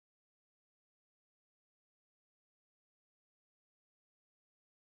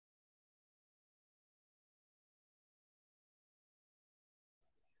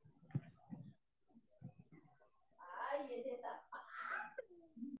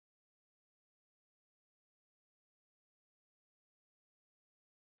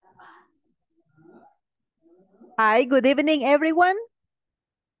Hi, good evening, everyone.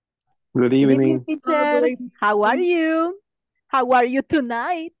 Good Good evening, evening. teacher. How are you? How are you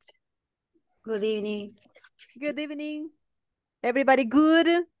tonight? Good evening. Good evening. Everybody good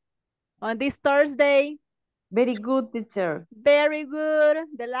on this Thursday? Very good, teacher. Very good.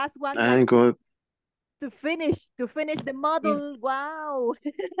 The last one I'm good. to finish the model. Wow,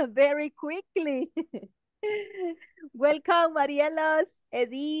 very quickly. Welcome, Marielos,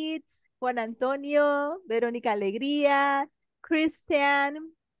 Edith, Juan Antonio, Verónica Alegría, Christian,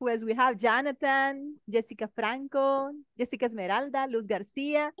 who else we have? Jonathan, Jessica Franco, Jessica Esmeralda, Luz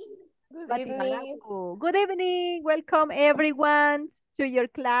Garcia, Good Pati evening. Malasco. Good evening. Welcome, everyone, to your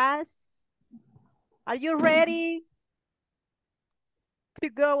class. Are you ready to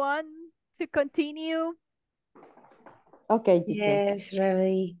go on, to continue? Okay, teacher. Yes,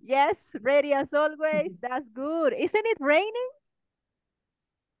 ready. Yes, ready as always. That's good. Isn't it raining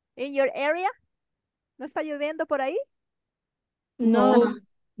in your area? ¿No está lloviendo por ahí? No.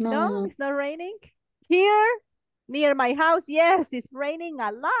 No, it's not raining. Here, near my house, yes, it's raining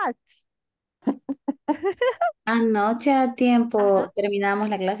a lot. Anoche a tiempo Ajá. terminamos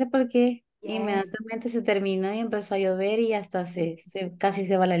la clase porque Yes. inmediatamente se terminó y empezó a llover y hasta casi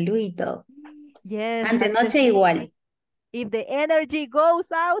se va la luz y todo. Yes, that's the Antenoche thing. igual. If the energy goes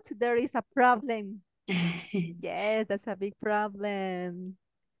out, there is a problem. Yes, that's a big problem.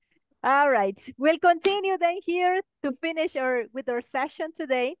 All right, we'll continue then here to finish with our session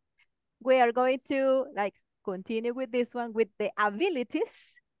today. We are going to continue with this one with the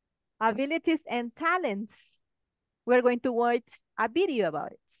abilities and talents. We're going to watch a video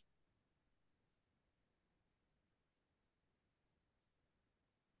about it.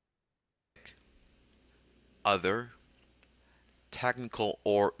 Other, technical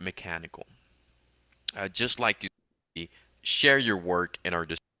or mechanical. Just like you see, share your work in our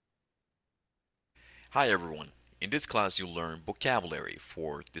discussion. Hi everyone. In this class you'll learn vocabulary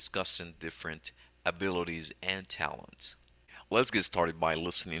for discussing different abilities and talents. Let's get started by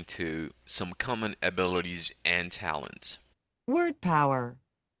listening to some common abilities and talents. Word power.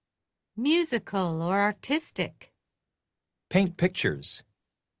 Musical or artistic. Paint pictures.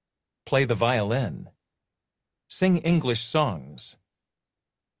 Play the violin. Sing English songs.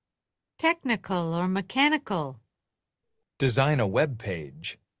 Technical or mechanical. Design a web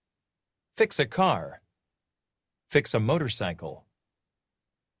page. Fix a car. Fix a motorcycle.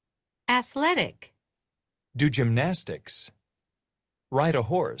 Athletic. Do gymnastics. Ride a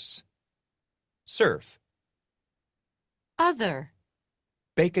horse. Surf. Other.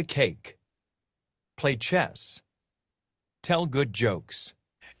 Bake a cake. Play chess. Tell good jokes.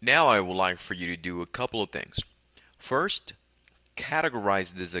 Now I would like for you to do a couple of things. First,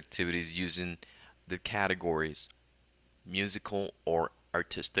 categorize these activities using the categories musical or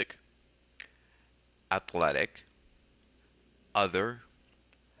artistic, athletic, other,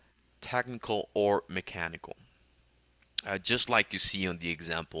 technical or mechanical. Just like you see on the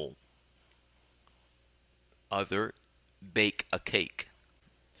example, other, bake a cake.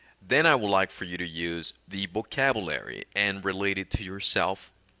 Then I would like for you to use the vocabulary and relate it to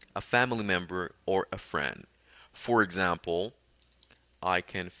yourself, a family member, or a friend. For example, I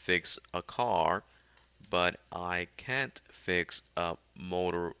can fix a car, but I can't fix a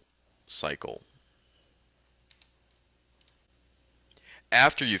motorcycle.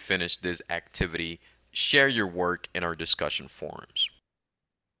 After you finish this activity, share your work in our discussion forums.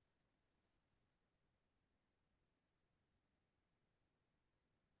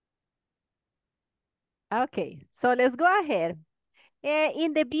 Okay, so let's go ahead.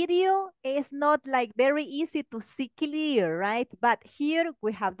 In the video, it's not like very easy to see clear, right? But here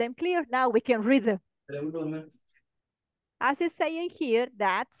we have them clear. Now we can read them. As it's saying here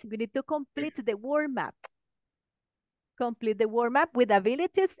that we need to complete the word map. Complete the word map with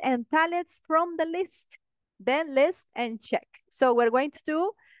abilities and talents from the list. Then list and check. So we're going to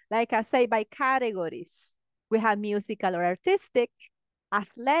do, like I say, by categories. We have musical or artistic,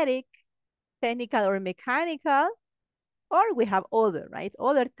 athletic, technical or mechanical, or we have other, right?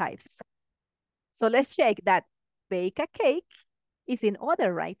 Other types. So let's check that bake a cake is in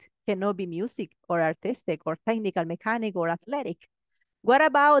other, right? Cannot be music or artistic or technical, mechanical or athletic. What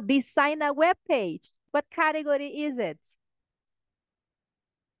about design a web page? What category is it?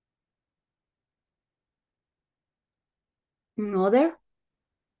 Other?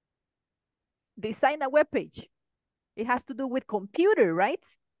 Design a web page. It has to do with computer, right?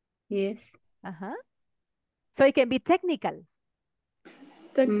 Yes. So it can be technical.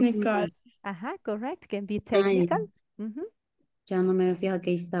 Technical. Correct. Can be technical. Ya no me fijo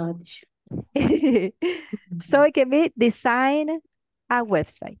que estaba. So it can be design a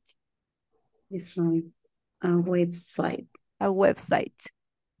website. Design. A website. A website.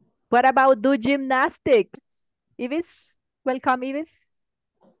 What about do gymnastics? Ivis, welcome Ivis.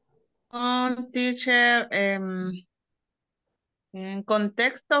 Teacher, en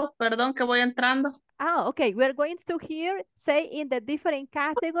contexto, perdón que voy entrando. Ah, okay. We're going to here say in the different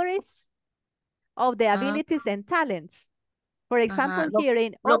categories of the abilities and talents. For example, here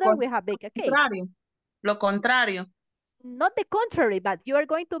in other we have bake a cake. Lo contrario. Not the contrary, but you are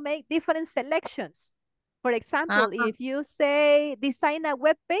going to make different selections. For example, if you say design a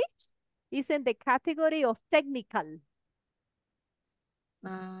web page, it's in the category of technical.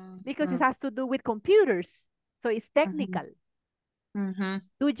 Because it has to do with computers. So it's technical.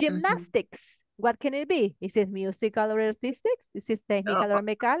 Do gymnastics. What can it be? Is it musical or artistic? Is it technical or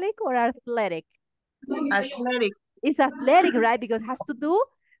mechanic or athletic? Athletic. It's athletic, right? Because it has to do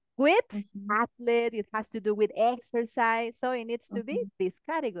with athlete. It has to do with exercise. So it needs to be this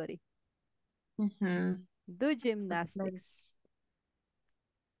category. Do gymnastics.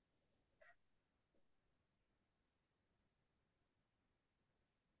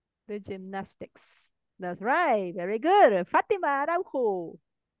 Do gymnastics. That's right. Very good. Fatima Araujo.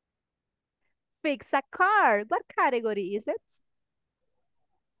 Fix a car. What category is it?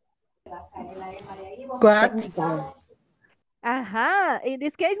 What? In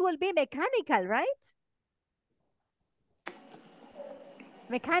this case will be mechanical, right?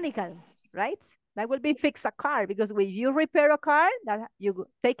 Mechanical, right? That will be fix a car because when you repair a car, that you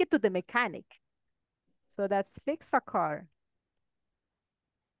take it to the mechanic. So that's fix a car.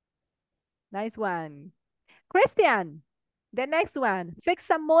 Nice one. Christian, the next one, fix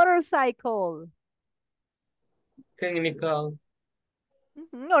a motorcycle. Technical.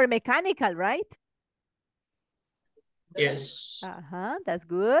 Or mechanical, right? Yes. That's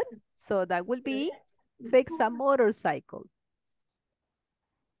good. So that will be fix a motorcycle.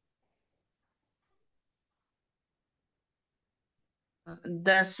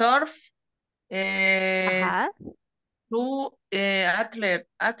 The surf.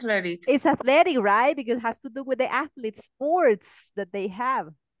 Athletic. It's athletic, right? Because it has to do with the athlete sports that they have.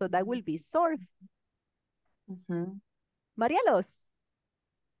 So that will be surf. Marielos,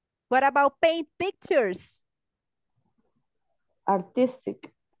 what about paint pictures?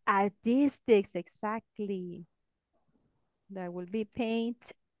 Artistic. Artistics, exactly. That will be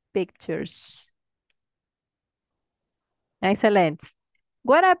paint pictures. Excellent.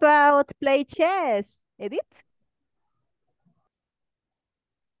 What about play chess, Edith?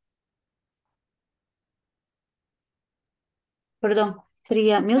 Perdón,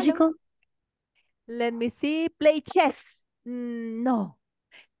 ¿sería musical? Let me see. Play chess. No.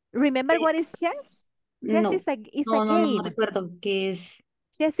 Remember what is chess? Chess No. is a No game. recuerdo qué es.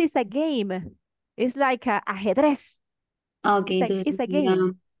 Chess is a game. It's like ajedrez. Okay, entonces it's a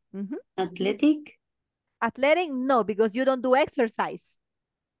game. Athletic. Athletic, no, because you don't do exercise.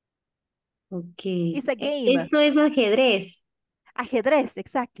 Okay. It's a game. Esto es ajedrez. Ajedrez,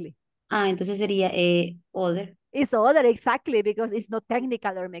 exactly. Entonces sería other. It's other, exactly, because it's not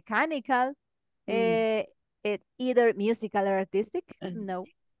technical or mechanical. Either musical or artistic. No,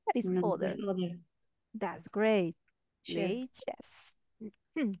 that is other. Other. That's great. Play chess.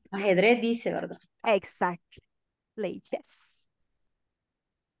 Ajedrez dice, ¿verdad? Exactly. Play chess.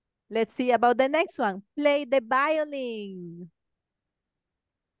 Let's see about the next one. Play the violin.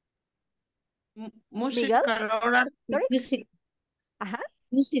 Musical or music.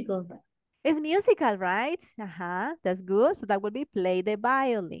 Musical. It's musical, right? That's good. So that would be play the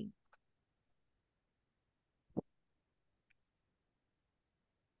violin.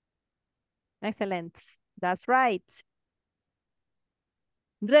 Excellent. That's right.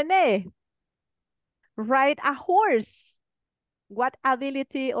 Rene, ride a horse. What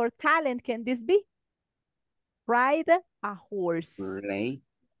ability or talent can this be? Ride a horse.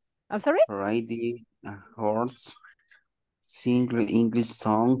 I'm sorry? Riding a horse. Sing English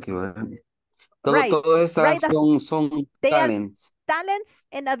song. Todas esas son talents. Talents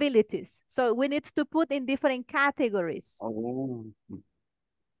and abilities. So we need to put in different categories.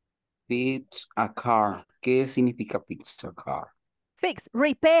 Fix a car. ¿Qué significa fix a car? Fix,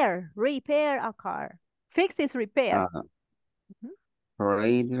 repair a car. Fix is repair.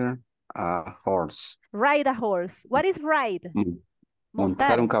 Ride a horse. Ride a horse. What is ride?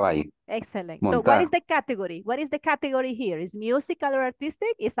 Montar un caballo. Excellent. Montar. So what is the category? What is the category here? Is musical or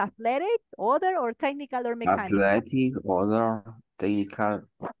artistic? Is athletic, other, or technical or mechanical? Athletic, other, technical.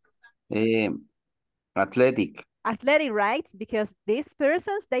 Athletic. Athletic, right? Because these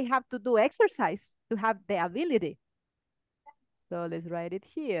persons, they have to do exercise to have the ability. So let's write it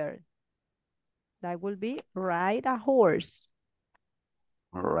here. That will be ride a horse.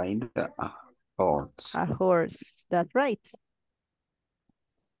 Ride a horse. A horse. That's right.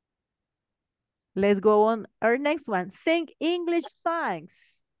 Let's go on our next one. Sing English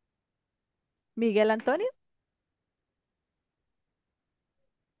songs. Miguel Antonio?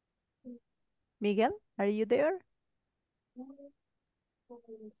 Miguel, are you there?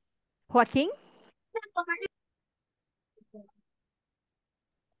 Joaquin?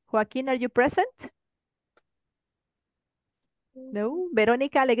 Joaquin, are you present? No.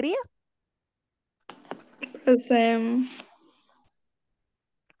 Verónica Alegría?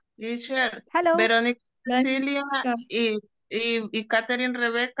 Teacher, Hello. Verónica Cecilia y Catherine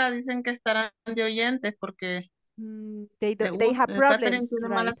Rebeca dicen que estarán de oyentes porque They have Catherine problems, tiene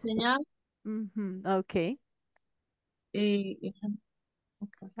right? mala señal Okay. y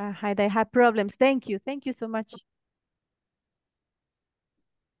They have problems. Thank you. Thank you so much.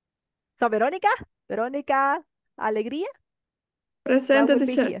 So, Verónica Alegría? What will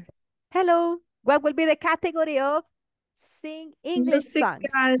be here? Hello. What will be the category of sing English songs?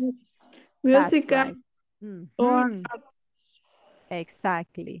 That's right. Mhm.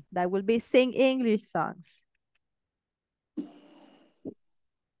 Exactly. That will be sing English songs.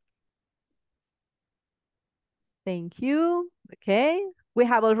 Thank you. Okay. We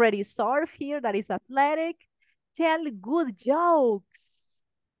have already surf here. That is athletic. Tell good jokes.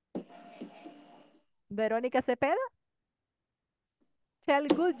 Verónica Cepeda? Tell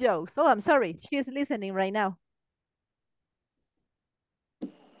good jokes. Oh, I'm sorry. She's listening right now.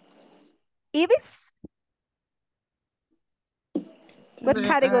 Ibis? What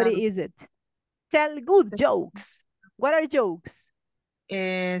category is it? Tell good jokes. What are jokes?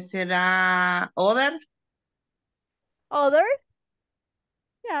 será other. Other?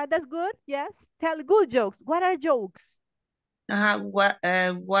 Yeah, that's good. Yes. Tell good jokes. What are jokes? What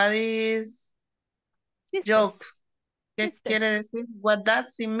is Chistes. jokes? ¿Qué Chistes. quiere decir? What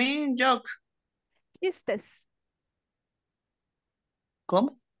does it mean, jokes? Chistes.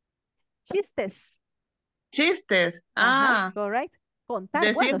 ¿Cómo? Chistes. Chistes. Correct. Contar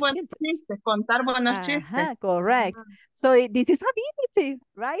Decir buenos buenos chistes. chistes, contar buenos chistes. Correct. So this is ability,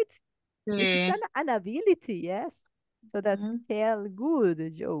 right? Sí. This is an ability, yes. So that's tell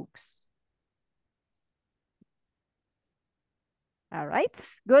good jokes. All right,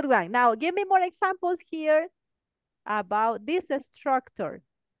 good one. Now give me more examples here about this structure.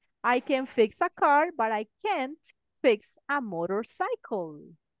 I can fix a car, but I can't fix a motorcycle.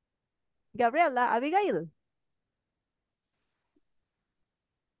 Gabriela, Abigail.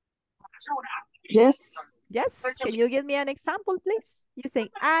 Yes. Yes, can you give me an example, please? You saying,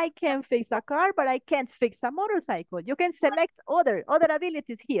 I can fix a car, but I can't fix a motorcycle. You can select other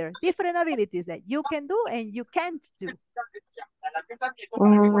abilities here, different abilities that you can do and you can't do.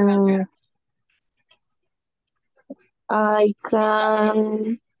 I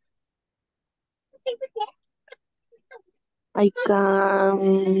can,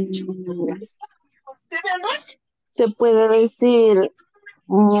 se puede decir,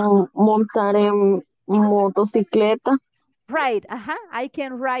 montar en motocicleta. Right, I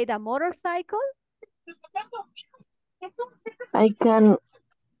can ride a motorcycle. I can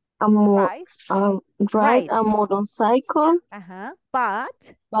Right. ride a motorcycle.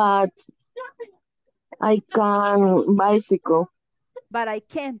 But I can bicycle. But I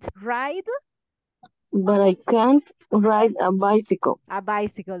can't ride. But I can't ride a bicycle. A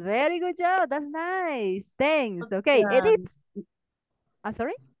bicycle. Very good job. That's nice. Thanks. Okay, Edith. I'm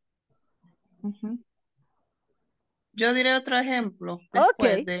sorry. Yo diré otro ejemplo.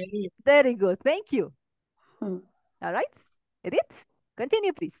 Okay. Very good. Thank you. All right. Edith,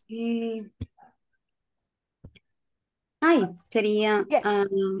 continue, please. Sería yes.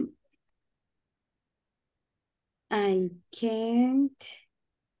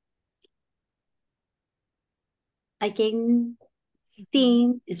 I can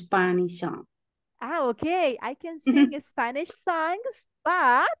sing Spanish song. Okay. I can sing Spanish songs,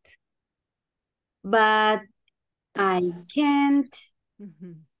 but I can't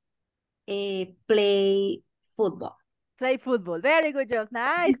play football. Play football. Very good job.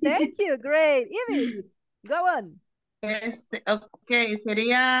 Nice. Thank you. Great. Ibis, go on. Okay,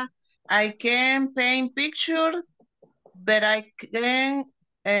 sería I can paint pictures, but I can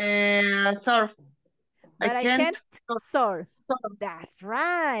surf. But I can't surf. That's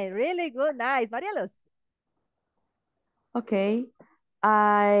right. Really good. Nice. Marielos. Okay.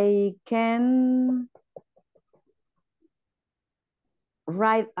 I can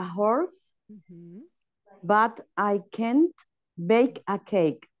ride a horse, but I can't bake a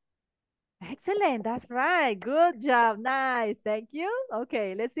cake. Excellent. That's right. Good job. Nice. Thank you.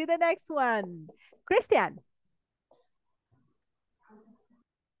 Okay, let's see the next one. Christian.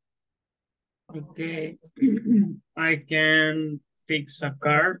 Okay. I can fix a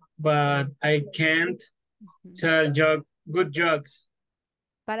car, but I can't tell good jokes.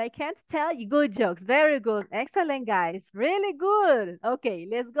 But I can't tell you good jokes. Very good. Excellent, guys. Really good. Okay,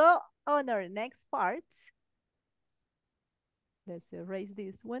 let's go on our next part. Let's erase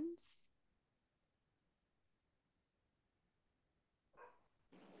these ones.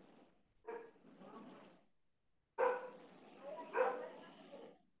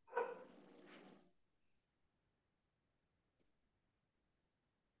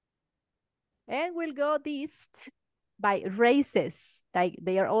 And we'll go this by races, like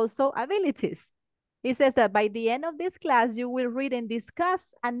they are also abilities. It says that by the end of this class, you will read and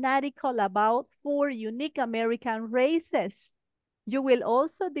discuss an article about 4 unique American races. You will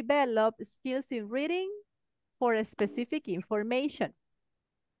also develop skills in reading for a specific information.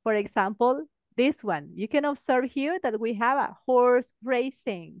 For example, this one, you can observe here that we have a horse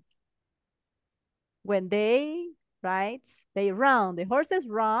racing. When they, right, they run, the horses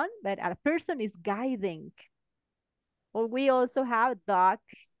run, but a person is guiding. Or we also have dog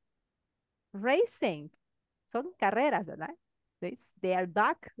racing. Son carreras, ¿verdad? They are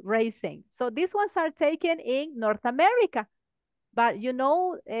dog racing. So these ones are taken in North America. But you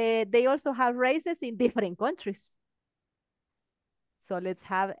know, they also have races in different countries. So let's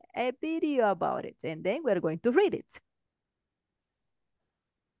have a video about it, and then we're going to read it.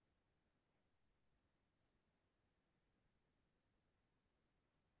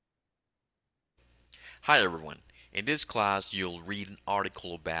 Hi everyone. In this class, you'll read an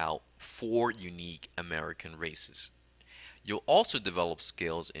article about 4 unique American races. You'll also develop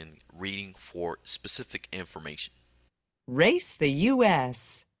skills in reading for specific information. Race the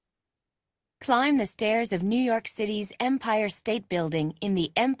U.S. Climb the stairs of New York City's Empire State Building in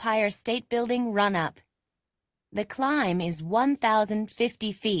the Empire State Building run-up. The climb is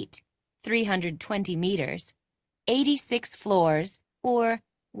 1,050 feet, 320 meters, 86 floors, or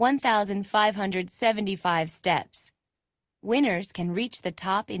 1,575 steps. Winners can reach the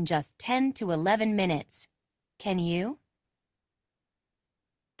top in just 10 to 11 minutes. Can you?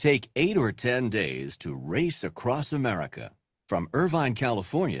 Take 8 or 10 days to race across America, from Irvine,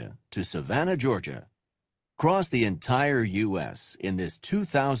 California to Savannah, Georgia. Cross the entire U.S. in this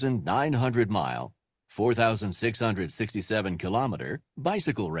 2,900-mile, 4,667-kilometer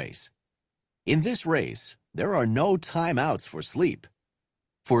bicycle race. In this race, there are no timeouts for sleep.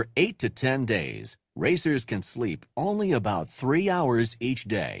 For 8 to 10 days, racers can sleep only about 3 hours each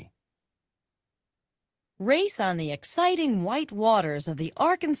day. Race on the exciting white waters of the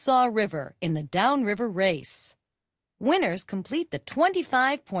Arkansas River in the Downriver Race. Winners complete the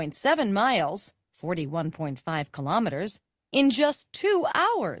 25.7 miles, 41.5 kilometers, in just 2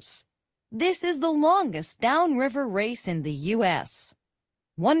 hours. This is the longest downriver race in the U.S.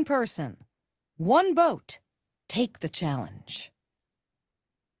 One person, one boat. Take the challenge.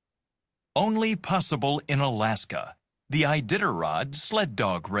 Only possible in Alaska, the Iditarod Sled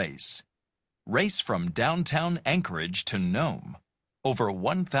Dog Race. Race from downtown Anchorage to Nome, over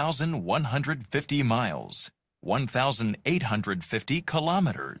 1,150 miles, 1,850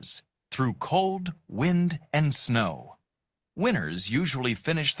 kilometers, through cold, wind, and snow. Winners usually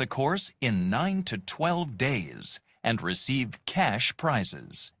finish the course in 9 to 12 days and receive cash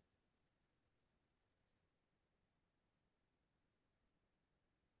prizes.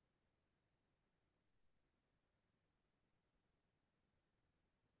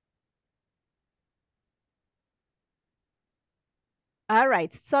 All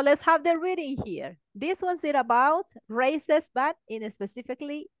right, so let's have the reading here. This one's about races, but in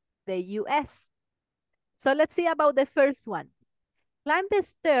specifically the U.S. So let's see about the first one. Climb the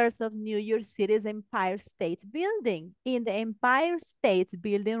stairs of New York City's Empire State Building in the Empire State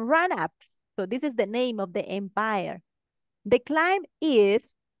Building run-up. So this is the name of the empire. The climb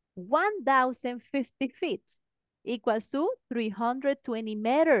is 1,050 feet, equals to 320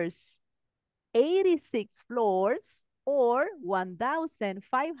 meters, 86 floors, or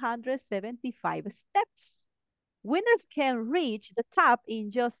 1,575 steps. Winners can reach the top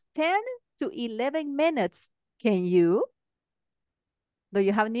in just 10 to 11 minutes. Can you? Do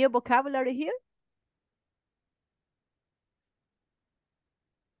you have new vocabulary here?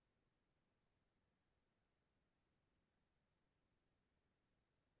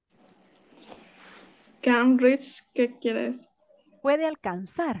 Can reach, ¿qué quieres? Puede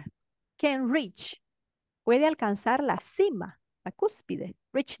alcanzar. Can reach. Puede alcanzar la cima, la cúspide.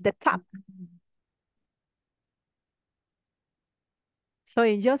 Reach the top. So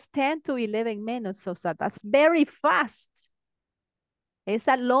in just 10 to 11 minutes, so that's very fast. It's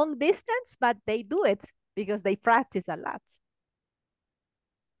a long distance, but they do it because they practice a lot.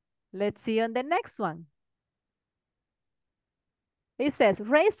 Let's see on the next one. It says,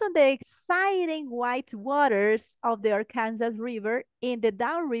 race on the exciting white waters of the Arkansas River in the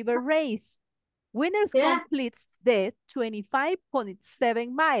downriver race. Winners completes the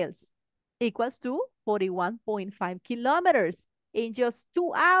 25.7 miles, equals to 41.5 kilometers in just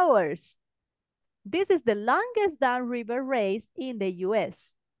 2 hours. This is the longest downriver race in the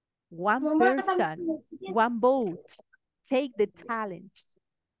U.S. One person, one boat. Take the challenge.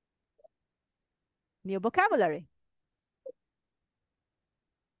 New vocabulary.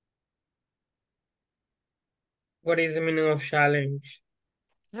 What is the meaning of challenge?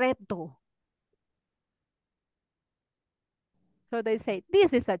 Reto. So they say,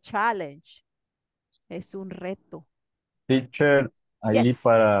 this is a challenge. Es un reto. Teacher, ahí Yes.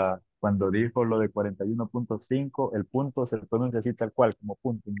 para cuando dijo lo de 41.5, el punto se pronuncia así tal cual, como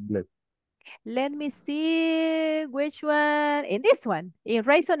punto en inglés. Let me see which one. In this one, in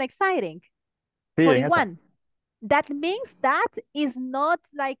Race on Exciting. Sí, en esa. 41. That means that is not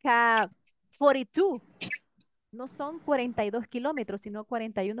like a 42. No son 42 kilómetros, sino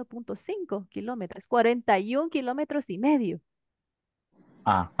 41.5 kilómetros. 41 kilómetros y medio.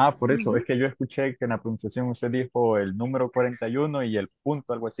 Ajá, por eso. Es que yo escuché que en la pronunciación usted dijo el número 41 y el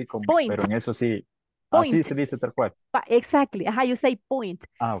punto, algo así como, Point. pero en eso sí, Point. así se dice tal cual. Exactly. How you say point.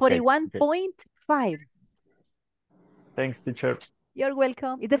 Ah, okay. 41.5. Thanks, teacher. You're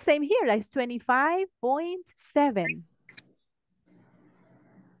welcome. It's the same here. It's 25.7.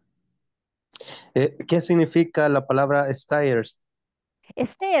 ¿Qué significa la palabra stairs?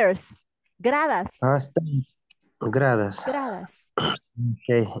 Stairs. Gradas. Gradas. Gradas.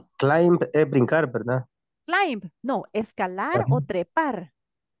 Okay. Climb es brincar, ¿verdad? Climb. No, escalar o trepar.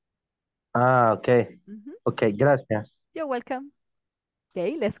 Ok. Ok, gracias. You're welcome.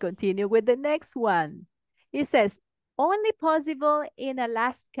 Okay, let's continue with the next one. It says, only possible in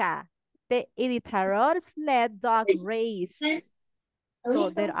Alaska, the Iditarod sled dog race. So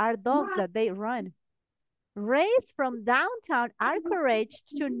there are dogs that they run. Race from downtown Anchorage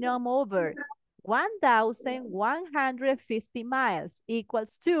to no over 1,150 miles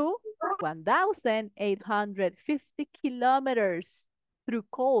equals to 1,850 kilometers through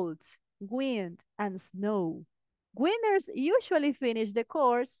cold, wind, and snow. Winners usually finish the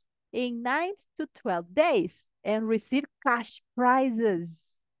course in 9 to 12 days and receive cash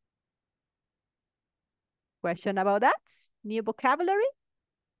prizes. Question about that? New vocabulary?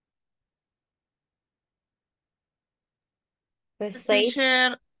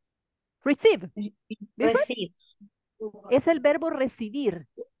 Teacher. Receive. Receive. Es el verbo recibir.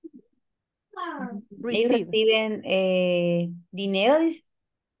 Ellos reciben dinero, dice.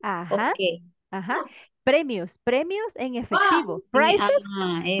 Ajá. Okay. Ajá. Premios en efectivo. Prices,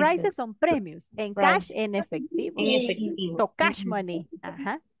 prices son premios. En cash, en efectivo. En efectivo. So cash money.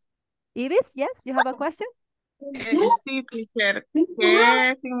 Ajá. Iris, yes, you have a question? Sí, teacher.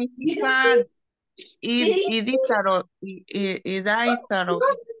 ¿Qué significa Iditarod?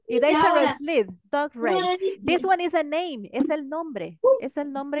 Iditarod sled, dog race. This one is a name, es el nombre. Es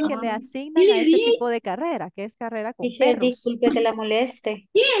el nombre que le asignan a ese tipo de carrera, que es carrera con perros. Disculpe que la moleste.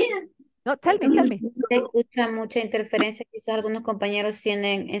 No, tell me. Se escucha mucha interferencia. Quizás algunos compañeros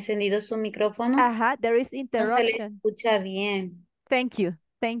tienen encendido su micrófono. Ajá, there is No interruption. se le escucha bien. Thank you.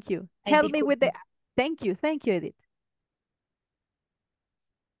 Ay, Help me with the... disculpe. Thank you, Edith.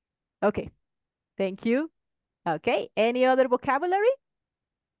 Okay, thank you. Okay, any other vocabulary?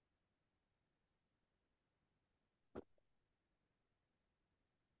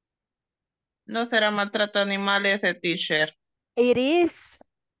 No será maltrato animal ese, teacher. It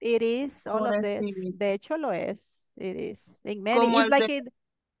is all of this. Pobrecito. De hecho lo es. It is. In many, Como it's el like de it.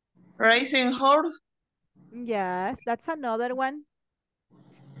 Racing horse. Yes, that's another one.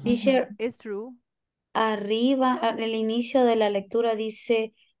 Teacher, It's true. arriba, al inicio de la lectura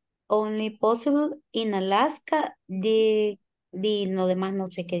dice only possible in Alaska. Lo demás no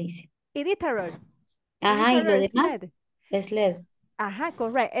sé qué dice. Iditarod. Ajá, y lo Iditarod demás. sled. Sled. Ajá,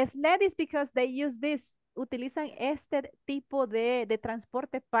 correct. Sled is because they use this. Utilizan este tipo de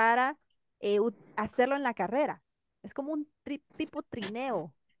transporte para hacerlo en la carrera. Es como un tipo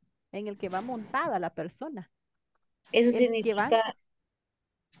trineo en el que va montada la persona. Eso El que van- significa.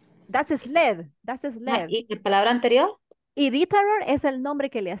 That's a sled. ¿Y la palabra anterior? Iditarod es el nombre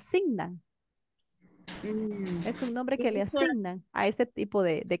que le asignan. Mm. Es un nombre que le asignan a ese tipo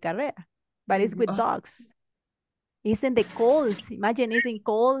de carrera. But it's with dogs. It's in the cold. Imagine it's in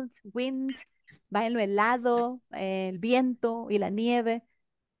cold, wind, va en lo helado, el viento y la nieve.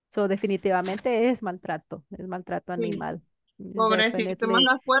 So definitivamente es maltrato Sí. animal. Pobrecito, más Definitely.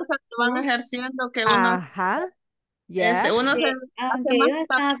 la fuerza que van ejerciendo que unos. Ajá. Yes. Uno se hace Aunque más ellos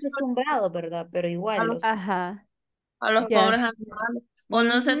están acostumbrados, ¿verdad? Pero a igual los, los... Ajá. a los Yes. pobres animales. O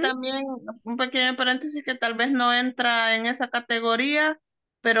no sé también, un pequeño paréntesis que tal vez no entra en esa categoría,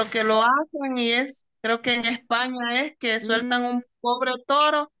 pero que lo hacen y creo que en España es que sueltan un pobre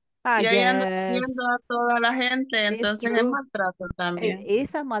toro y ahí andan Yes. viendo a toda la gente, It's entonces es true. maltrato también.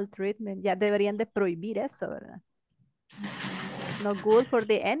 Es a maltreatment. Ya deberían de prohibir eso, ¿verdad? It's not good for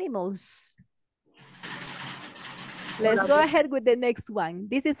the animals. Let's go ahead with the next one.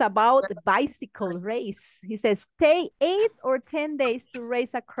 This is about bicycle race. He says, stay 8 or 10 days to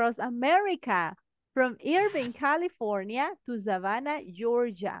race across America from Irvine, California to Savannah,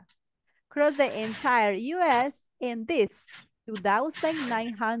 Georgia. Cross the entire US in this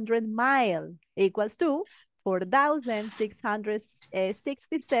 2,900 mile equals to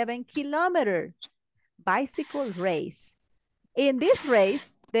 4,667 kilometer bicycle race. In this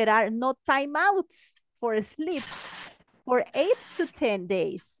race, there are no timeouts for sleep. For 8 to 10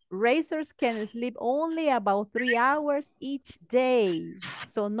 days, racers can sleep only about 3 hours each day.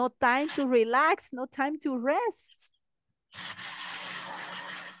 So no time to relax, no time to rest.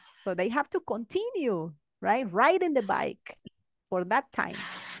 So they have to continue, right? Riding the bike for that time.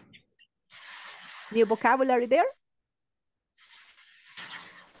 New vocabulary there?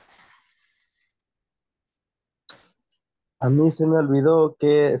 A mí se me olvidó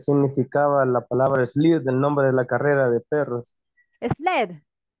qué significaba la palabra sled, el nombre de la carrera de perros. Sled.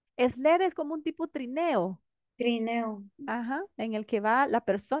 Sled es como un tipo trineo. Trineo. Ajá, en el que va la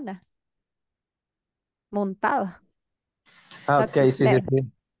persona montada. Ah, That's ok, a sí, sí, sled.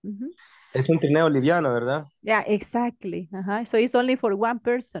 sí. Mhm. Es un trineo liviano, ¿verdad? Yeah, exactly. Ajá, so it's only for one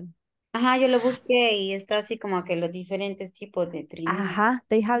person. Ajá, yo lo busqué y está así como que los diferentes tipos de trineo. Ajá,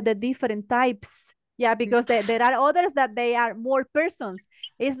 they have the different types. Yeah, because there are others that they are more persons.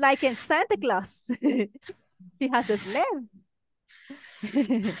 It's like in Santa Claus. He has a sled.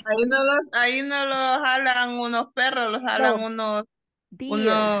 Ahí no lo jalan unos perros, los jalan No, unos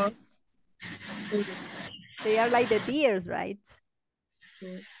deers. They are like the deers, right?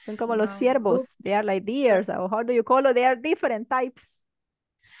 Son como los ciervos. They are like deers. Or how do you call it? They are different types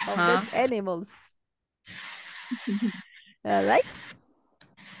of these animals. All right.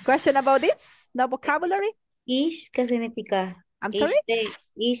 Question about this? No vocabulary? Ish, ¿qué significa? I'm sorry?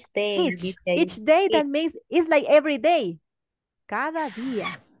 Each day. Each day, that means it's like every day. Cada día.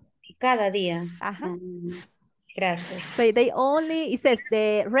 Cada día. Ajá. Gracias. So they only, it says,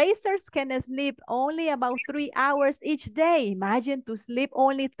 the racers can sleep only about 3 hours each day. Imagine to sleep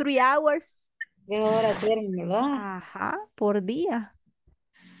only 3 hours. ¿Qué hora duermen, verdad? Ajá, por día.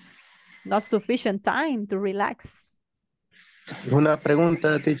 Not sufficient time to relax. Una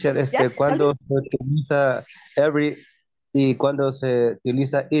pregunta, teacher, Yes, ¿cuándo se utiliza every y cuándo se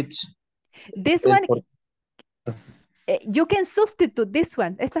utiliza each? This one, you can substitute this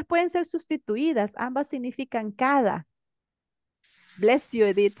one. Estas pueden ser sustituidas. Ambas significan cada. Bless you,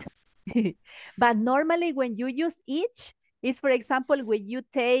 Edith. But normally when you use each, is for example, when you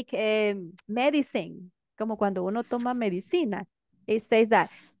take medicine, como cuando uno toma medicina. It says that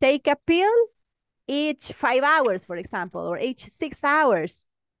take a pill each 5 hours, for example, or each 6 hours.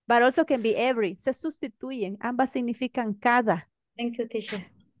 But also can be every. Se sustituyen. Ambas significan cada. Thank you, teacher.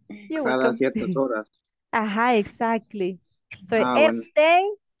 You're Cada welcome. ciertas horas. Ajá, exactly. So Ah, every bueno. day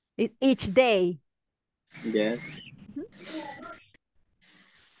is each day. Yes.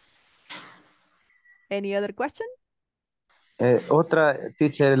 Any other question? Otra,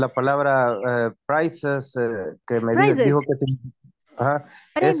 teacher, la palabra prices, que me Prices. dijo que ajá,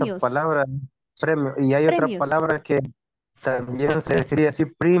 esa Premios. palabra, premio. Y hay otra palabra que también se escribe así,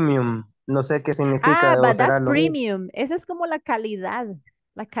 premium. No sé qué significa. But será that's lo mismo. premium. Esa es como la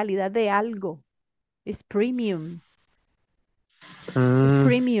calidad de algo. Es premium. Es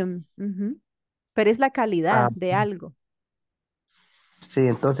premium. Pero es la calidad de algo. Sí,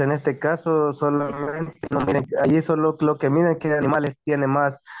 entonces en este caso solamente, no, miren, ahí solo lo que miden que animales tienen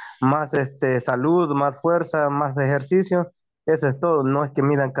más salud, más fuerza, más ejercicio. Eso es todo, no es que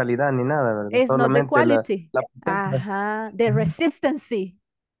midan calidad ni nada, ¿verdad? It's not the Solamente quality. Ajá, the resistancy.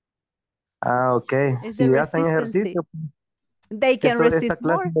 Ok. It's Si the hacen ejercicio, They can resist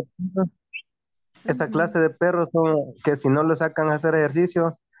more. Esa clase de perros son que si no le sacan a hacer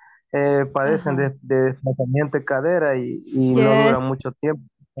ejercicio, padecen de desplazamiento de cadera y no duran mucho tiempo.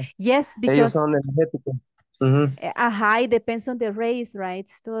 Yes, Ellos because son energéticos. it depends on the race, right?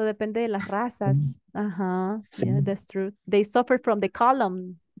 Todo depende de las razas. Ajá, Sí. yeah, that's true. They suffer from the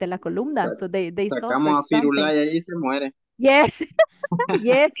column, de la columna, so they suffer Sacamos a Firulai something. y ahí se muere. Yes,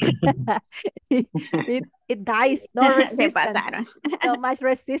 yes. It dies. No Se resistance. pasaron. No much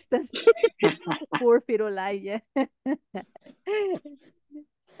resistance. Poor Firulai.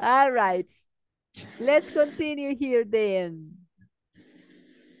 All right. Let's continue here then.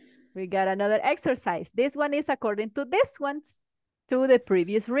 We got another exercise. This one is according to this one, to the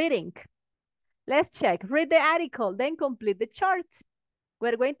previous reading. Let's check. Read the article, then complete the chart.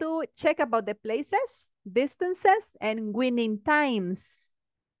 We're going to check about the places, distances, and winning times.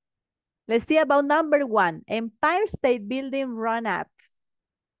 Let's see about number 1, Empire State Building run-up.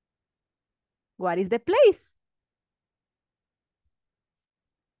 What is the place?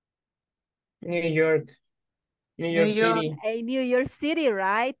 New York. New York City. In New York City,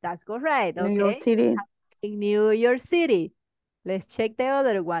 right? That's correct. New Okay. York City. In New York City. Let's check the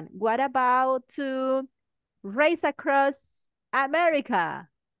other one. What about to race across America?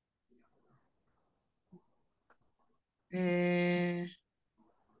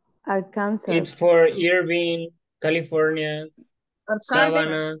 Arkansas. It's for Irving, California,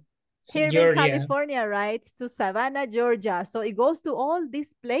 Savannah, Here in Georgia. California, right? To Savannah, Georgia. So it goes to all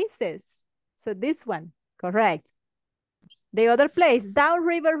these places. So this one, correct. The other place,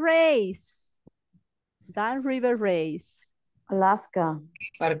 Downriver Race. Downriver Race. Alaska.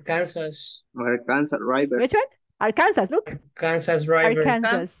 Arkansas. Arkansas River. Which one? Arkansas, look. Arkansas River.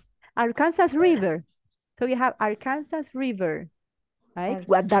 Arkansas River. So we have Arkansas River, right?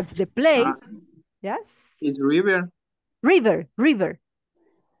 Well, that's the place. Yes. It's river. River.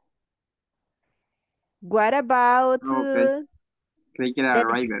 What about river.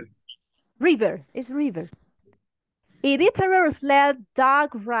 River, it's river. Editor sled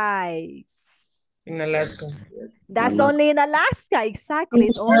dog rides. In Alaska. That's only in Alaska, exactly.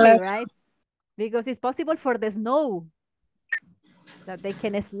 It's only, right? Because it's possible for the snow that they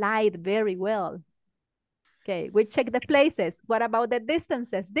can slide very well. Okay, we check the places. What about the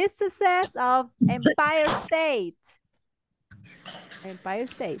distances? Distances of Empire State. Empire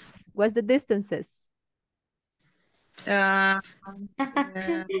States. What's the distances?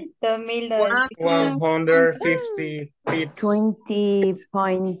 150 feet.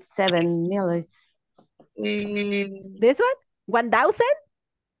 20.7 miles. This one? 1,000?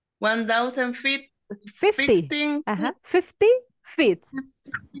 1,000 feet. 50. 50 feet.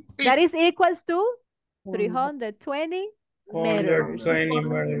 That is equals to 320 meters.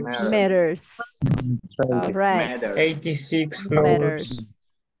 320 meters. All right. 86 floors. Meters.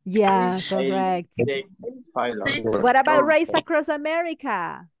 Yeah, correct. What about race across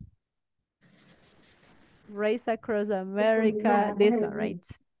America? Race across America. This one, right?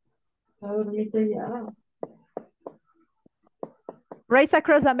 Race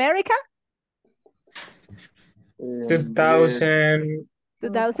across America? 2,000.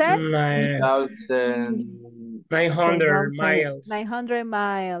 900 miles. 900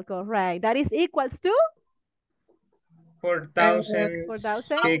 miles, correct. That is equals to?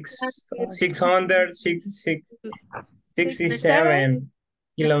 4,667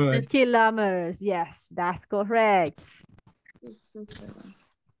 kilometers. Kilometers, yes, that's correct.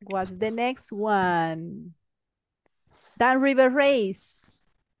 What's the next one? Downriver Race.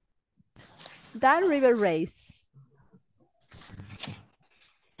 Downriver Race.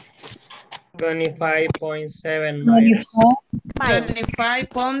 25.7 miles.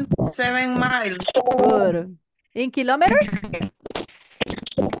 25.7 miles. Good. In kilometers?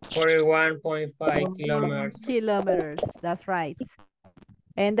 41.5 kilometers. Kilometers, that's right.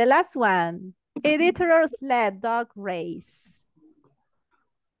 And the last one, editor sled dog race.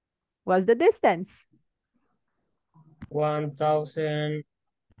 What's the distance?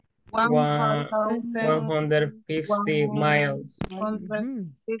 1,150 miles.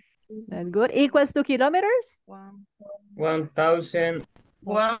 That's good. Equals to kilometers?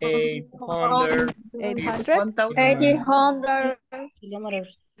 1,800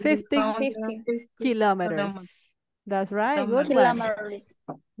 kilometers. 50 kilometers. That's right. Good one.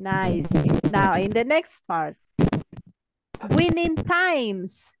 Nice. Now, in the next part, winning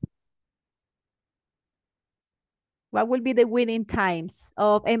times. What will be the winning times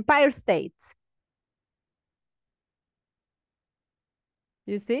of Empire State?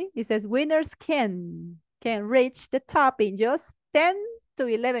 You see, it says winners can reach the top in just 10 to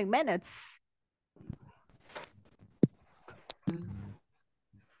 11 minutes.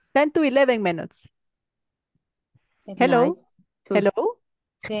 10 to 11 minutes. Hello? Hello?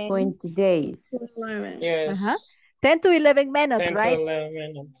 20 days. Yes. 10 to 11 minutes, 10 right? to 11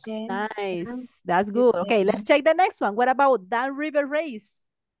 minutes. Nice. That's good. Okay, let's check the next one. What about Downriver Race?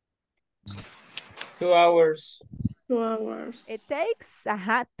 2 hours. 2 hours. It takes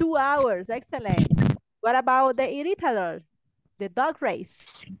 2 hours. Excellent. What about the irritador, the dog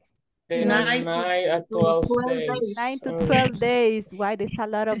race? 9 to 12 days. 9 to 12 days. Why? There's a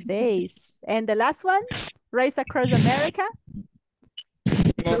lot of days. And the last one, race across America.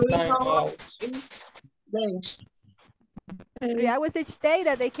 No time out. 3 hours each day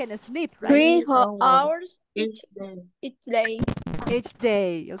that they can sleep, right? 3 hours each day. Each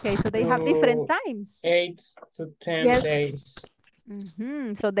day. Okay, so they have different times. 8 to 10 Yes. days.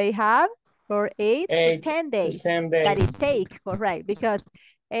 So they have for 8 to 10 days, to 10 days that it take, correct? Because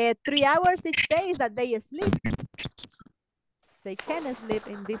 3 hours each day is that they sleep. They can sleep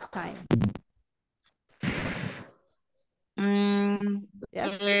in this time.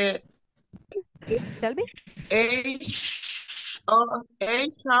 Yes. Tell me. 8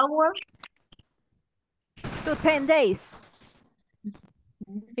 hours to 10 days.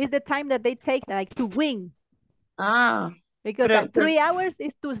 Is the time that they take like to win. Because like 3 hours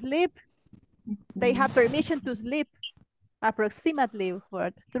is to sleep. They have permission to sleep approximately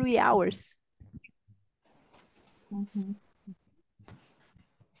for 3 hours.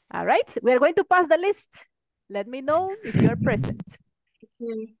 All right, we're going to pass the list. Let me know if you're present.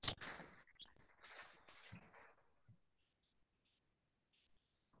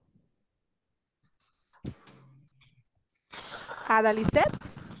 Ada Lisette.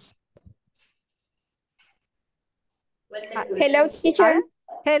 Hello, teacher. Ada?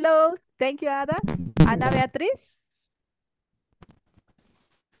 Hello, thank you, Ada. Ana Beatriz.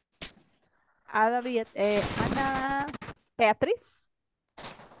 Ana Beatriz.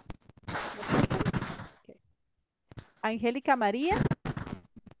 Okay. Angélica María.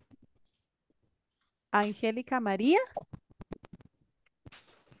 Angélica María.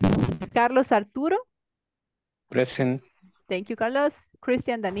 Carlos Arturo. Present. Thank you, Carlos.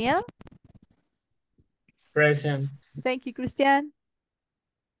 Christian Daniel. Present. Thank you, Christian.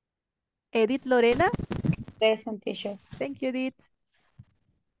 Edith Lorena. Present, teacher. Thank you, Edith.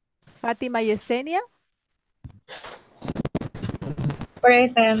 Fátima Yesenia.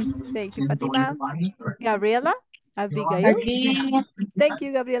 Present. Thank you, Fátima. Gabriela. Abigail. Thank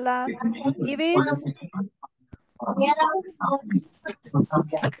you, Gabriela. Ibis.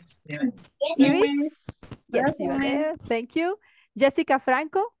 Ibis. Yes, you are there. Thank you. Jessica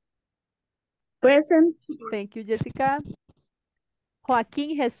Franco. Present. Thank you, Jessica.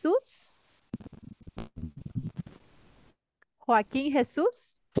 Joaquín Jesús. Joaquín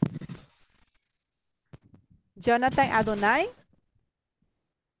Jesús. Jonathan Adonai.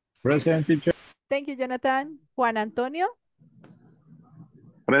 Present, teacher. Thank you, Jonathan. Juan Antonio.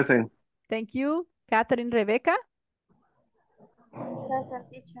 Present. Thank you. Catherine Rebecca. Present,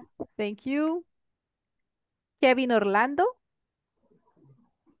 teacher. Thank you. Kevin Orlando.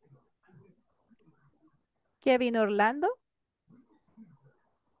 Kevin Orlando.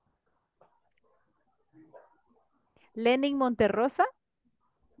 Lenin Monterrosa.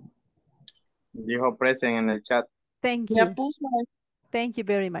 Dijo present en el chat. Thank you. Thank you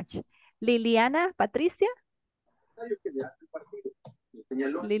very much. Liliana Patricia.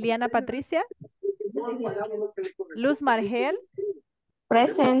 Liliana Patricia. Luz Margel.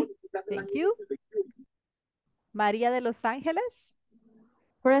 Present. Thank you. María de Los Ángeles.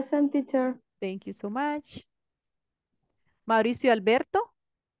 Present, teacher. Thank you so much. Mauricio Alberto.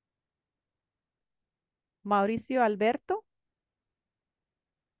 Mauricio Alberto.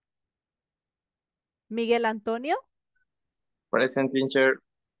 Miguel Antonio. Present, teacher.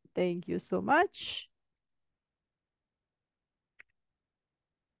 Thank you so much.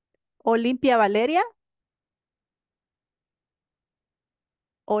 Olimpia Valeria.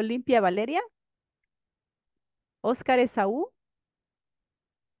 Olimpia Valeria. Oscar Esaú.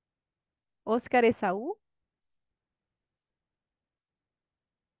 Oscar Esaú.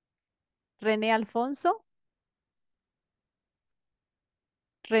 René Alfonso.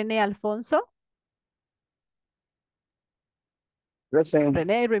 René Alfonso. Present.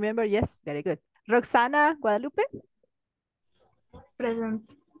 René, remember? Yes, very good. Roxana Guadalupe.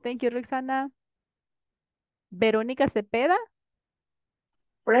 Present. Thank you, Roxana. Verónica Cepeda.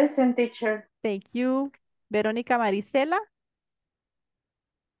 Present, teacher. Thank you. Verónica Marisela.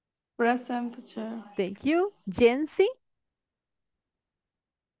 Present, teacher. Thank you. Jency.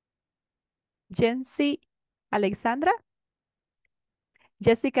 Jency Alexandra.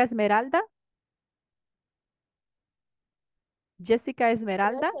 Jessica Esmeralda. Jessica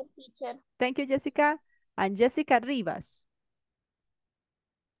Esmeralda. Present, teacher. Thank you, Jessica. And Jessica Rivas.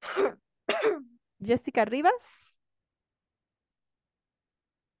 Jessica Rivas?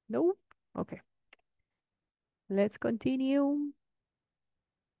 No? Okay. Let's continue.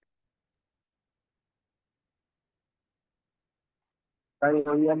 Está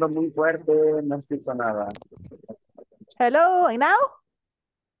lloviendo muy fuerte, no escucho nada. Hello, and now?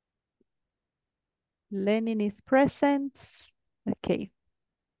 Lenin is present. Okay.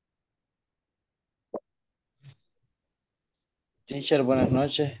 Teacher, buenas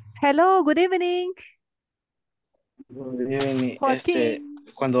noches. Hello, good evening. Good evening. Joaquín.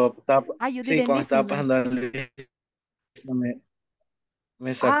 Cuando estaba, You sí, didn't cuando estaba listen me. pasando el lista,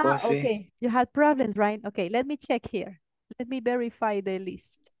 me sacó así. Okay. You had problems, right? Okay, let me check here. Let me verify the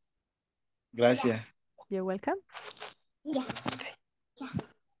list. Gracias. You're welcome.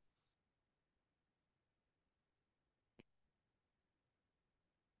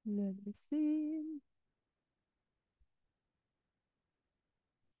 Let me see.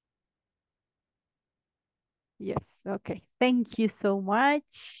 Yes, okay. Thank you so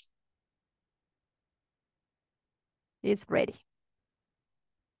much. It's ready.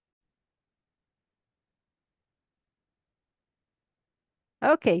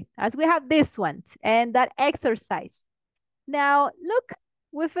 Okay, as we have this one and that exercise. Now, look,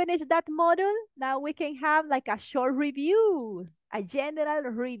 we finished that module. Now we can have like a short review, a general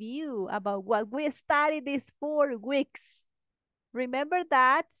review about what we studied these 4 weeks. Remember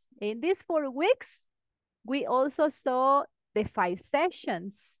that in these 4 weeks, we also saw the 5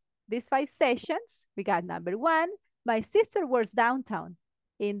 sessions. These 5 sessions, we got number 1, my sister was downtown.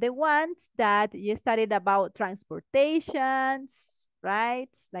 In the ones that you studied about transportations, right?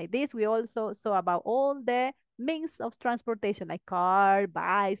 Like this, we also saw about all the means of transportation, like car,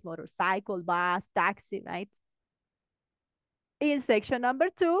 bikes, motorcycle, bus, taxi, right? In section number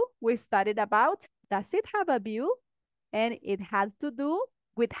 2, we studied about, does it have a view? And it had to do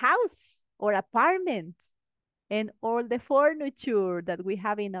with house or apartment and all the furniture that we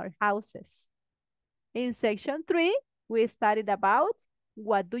have in our houses. In section 3, we studied about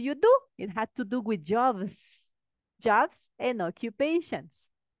what do you do? It had to do with jobs and occupations.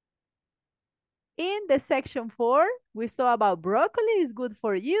 In the section 4, we saw about broccoli is good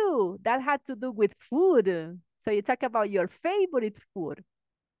for you. That had to do with food. So you talk about your favorite food.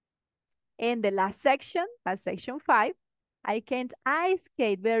 In the last section 5, I can't ice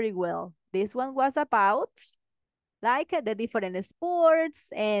skate very well. This one was about like the different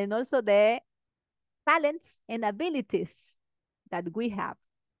sports and also the talents and abilities that we have.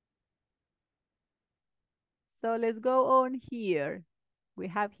 So let's go on here. We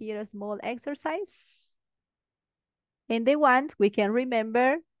have here a small exercise. In the one, we can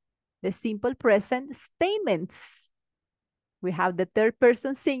remember the simple present statements. We have the third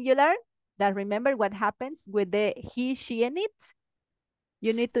person singular. That remember what happens with the he, she, and it.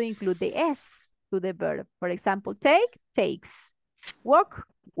 You need to include the S to the verb. For example, take, takes. Walk,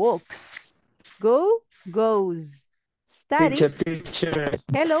 walks. Go, goes. Study. Teacher.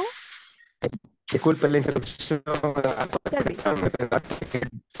 Hello. Disculpe la interrupción.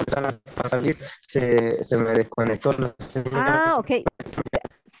 Para salir se me desconectó la señal. Ok.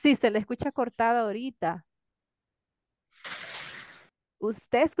 Sí, se le escucha cortada ahorita.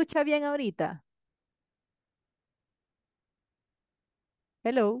 ¿Usted escucha bien ahorita?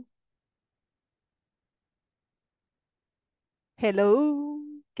 Hello. Hello.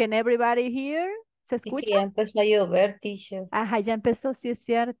 Can everybody hear? ¿Se escucha? Ya empezó a llover, teacher. Ajá, ya empezó, sí es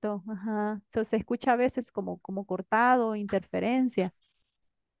cierto. Ajá. So, se escucha a veces como cortado, interferencia.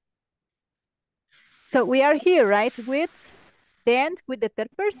 So we are here, right? With dance with the third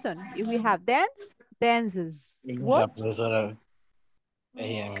person. If we have dance, dances. La profesora,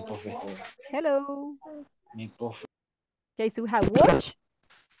 ella, mi profe. Hello. Mi profe. Okay, so we have watch,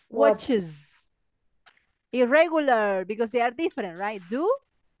 watches. Irregular, because they are different, right? Do,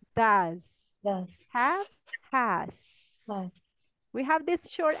 does. Have, has. We have this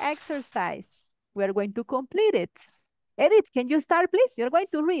short exercise. We are going to complete it. Edith, can you start, please? You're going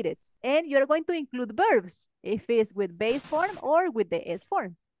to read it. And you're going to include verbs, if it's with base form or with the S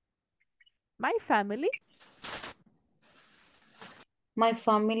form. My family. My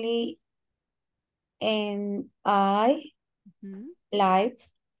family and I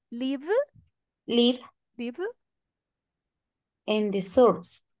live in the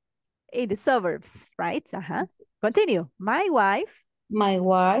suburbs. In the suburbs, right? Continue. My wife. My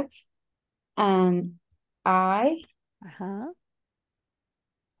wife and I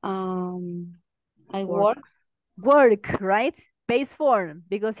I work. Work, right? Base form,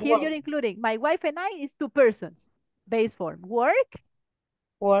 because here you're including my wife and I is 2 persons. Base form. Work.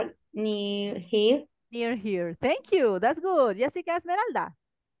 Work near here. Near here. Thank you. That's good. Jessica Esmeralda.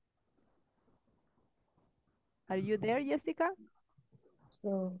 Are you there, Jessica?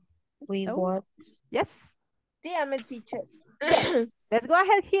 So we work. Yes. Dígame, teacher. Yes. Let's go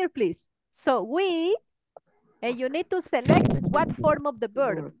ahead here, please. So we, and you need to select what form of the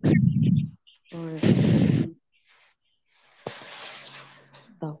verb.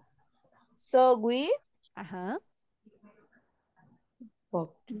 So we Ajá.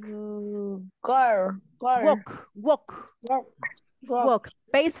 go. Walk.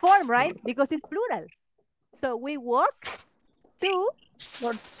 Base form, right? Because it's plural. So we walk to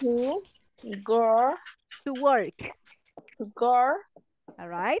Go. to work. Go. All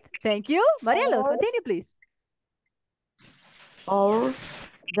right. Thank you. Marielos, continue, please. Our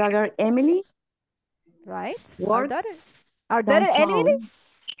daughter Emily. Right. Works Our daughter Emily? downtown.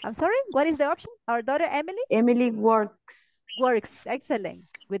 I'm sorry, what is the option? Our daughter Emily? Emily works Works, excellent,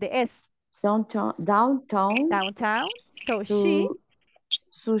 with the S. downtown. Downtown. So she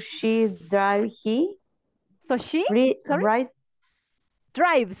drive So she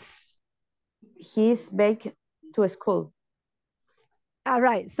drives his bike to school. all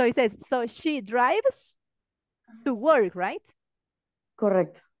right, so it says, so she drives to work, right?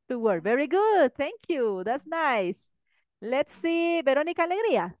 Correct. To work, very good, thank you, that's nice. Let's see, Verónica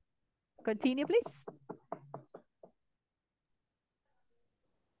Alegría. Continue, please.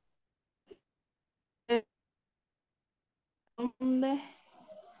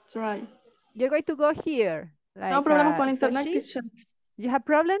 Right. You're going to go here. Like, No problemas con internet, teacher. You have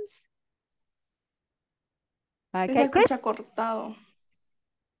problems? Okay, Se Chris. escucha cortado.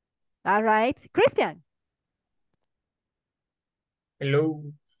 All right, Christian. Hello.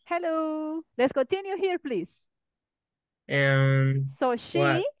 Hello. Let's continue here, please. So she.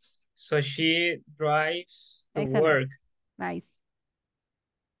 What? So she drives to Excellent. work. Nice.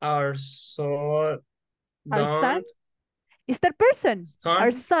 Our son. Our son is the person.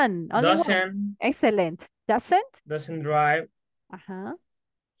 Our son. Only doesn't. One. Excellent. Doesn't Drive. Uh-huh.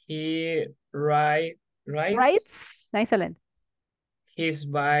 He rides. Excellent. His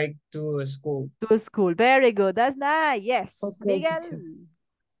bike to school. To school. Very good. That's nice. Yes. Okay,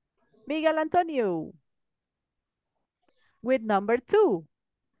 Miguel Antonio. With number 2.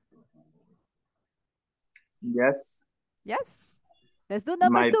 Yes. Yes. Let's do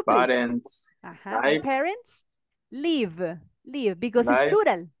number 2, please. My parents. My parents live because it's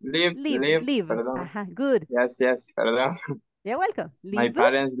plural. Live. Perdón. Good. Yes, perdón. You're welcome. My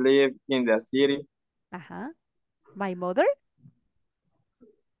parents live in the city. My mother?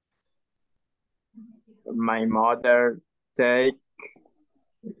 My mother takes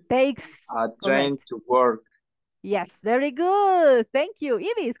a train to work. Yes, very good. Thank you.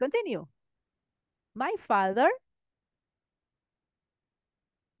 Ibis, continue. My father.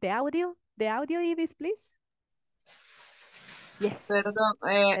 The audio, Ibis, please. Yes. Perdón,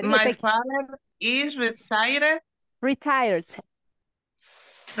 my father is retired. Retired.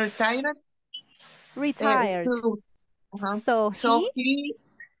 So he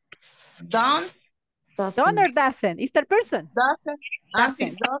don't or doesn't? Is the person? Doesn't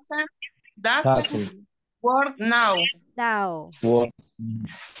work now.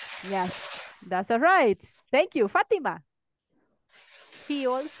 Yes, that's all right. Thank you, Fatima. He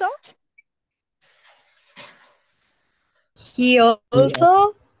also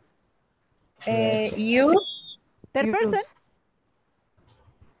use third person.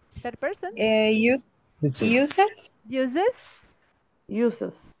 Uses.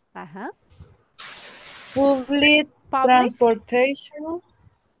 Public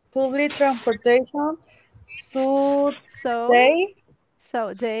transportation.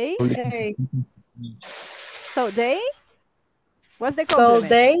 So they. What's the complement? So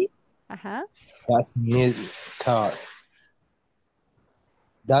they. That need car.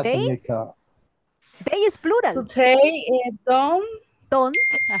 That's a new car. They is plural. So they don't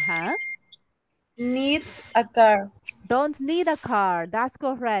need a car. Don't need a car. That's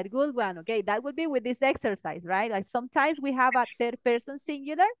correct. Good one. Okay, that would be with this exercise, right? Like sometimes we have a third person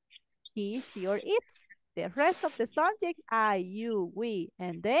singular, he, she, or it. The rest of the subject, I, you, we,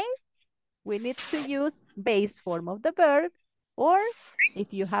 and they. We need to use base form of the verb, or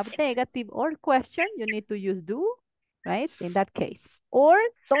if you have negative or question, you need to use do, right? In that case, or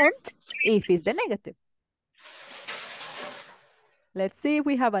don't if it's the negative. Let's see if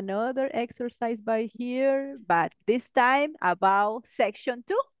we have another exercise by here, but this time about section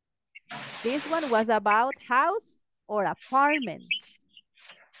 2. This one was about house or apartment.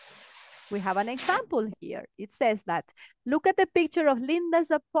 We have an example here. It says that, look at the picture of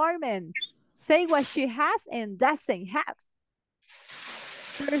Linda's apartment. Say what she has and doesn't have.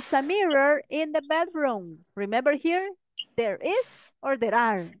 There's a mirror in the bedroom. Remember here, there is or there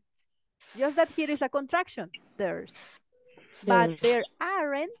aren't. Just that here is a contraction, there's. But there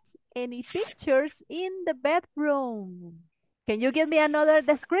aren't any pictures in the bedroom. Can you give me another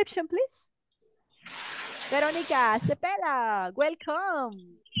description, please? Veronica Cepeda,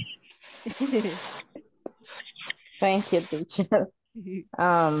 welcome. Thank you, teacher.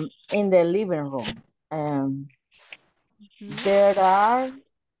 In the living room. There are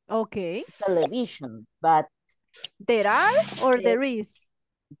television, but there are or there is?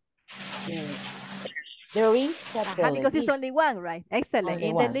 There is a television. Because it's only one, right? Excellent. Only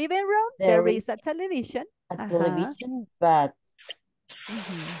in one. The living room, there is a television. A television, but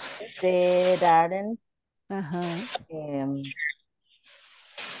there aren't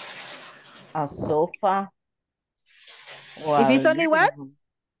a sofa. If it's only one,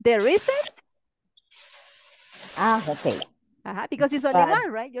 there isn't? Okay. Because it's only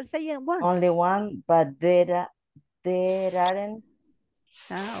one, right? You're saying one. Only one, but there aren't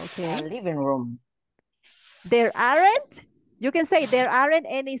a living room. There aren't? You can say there aren't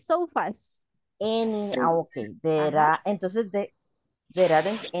any sofas. Okay. Entonces, there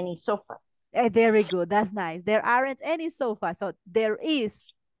aren't any sofas. Very good. That's nice. There aren't any sofas. So there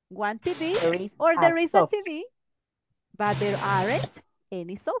is one TV or there is a TV, but there aren't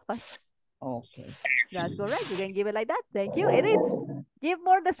any sofas. Okay. That's correct. You can give it like that. Thank you. Edith, give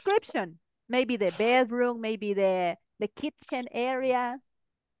more description. Maybe the bedroom, maybe the kitchen area.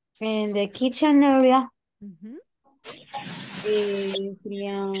 In the kitchen area,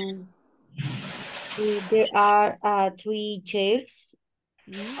 there are 3 chairs.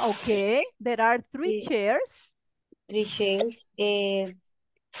 Okay, there are 3 chairs. 3 chairs. There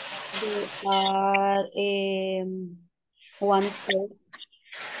are 1 stove.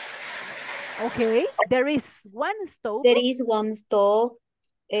 Okay, there is 1 stove. There is 1 stove.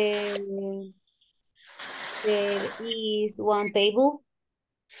 There is 1 table.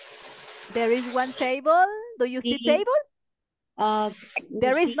 There is 1 table. Do you see table?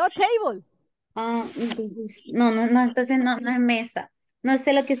 There is no table. Entonces, entonces no es mesa. No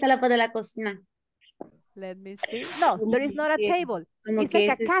sé lo que está la parte de la cocina. Let me see. No, there is not a table. It's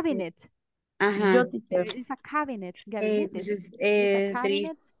like a cabinet. There is a cabinet. There is a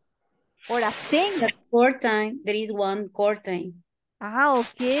cabinet. Or a sink. There is 1 curtain.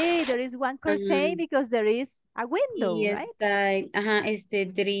 Okay. There is 1 curtain because there is a window, right? There is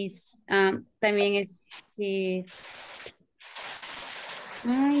también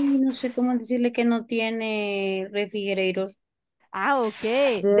ay, no sé cómo decirle que no tiene refrigerador.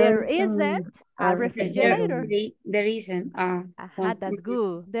 Okay. There isn't a refrigerator. There isn't. That's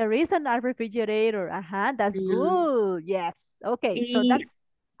good. There isn't a refrigerator. That's good. Yes. Okay. So that's.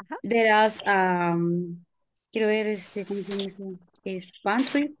 There is quiero ver ¿cómo se llama eso? Es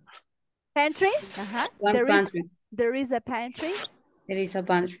pantry. Pantry? Pantry. There is a pantry. There is a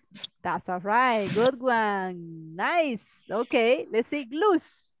pantry. That's all right. Good one. Nice. Okay. Let's see.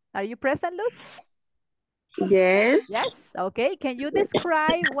 Luz. Are you present, Luz? Yes. Yes. Okay. Can you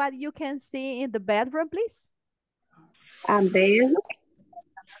describe what you can see in the bedroom, please? A bed.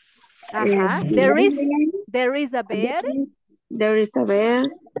 There is a bed. There is a bed.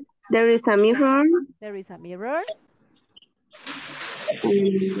 There is a mirror. There is a mirror.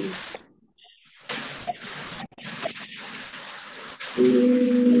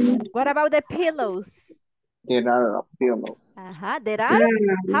 What about the pillows? There are pillows. There are?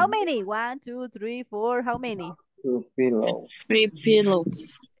 How many? 1, 2, 3, 4. How many? 2 pillows. 3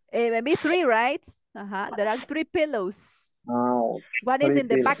 pillows. Maybe 3, right? There are 3 pillows. One is in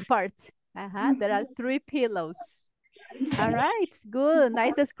the back part. There are 3 pillows. All right, good.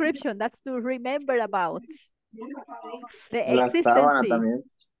 Nice description. That's to remember about. The existence.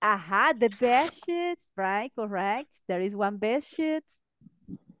 The bed sheets, right? Correct. There is 1 bed sheet.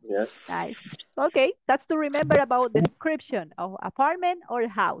 Yes. Nice. Okay, that's to remember about description of apartment or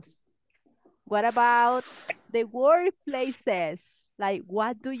house. What about the workplaces? Like,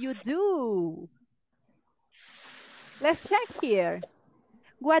 what do you do? Let's check here.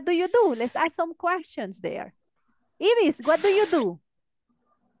 What do you do? Let's ask some questions there. Ibis, what do you do?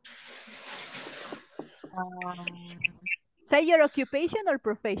 Say your occupation or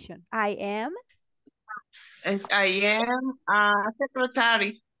profession. I am a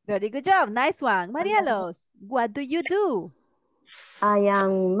secretary. Very good job. Nice one. Marielos, what do you do? I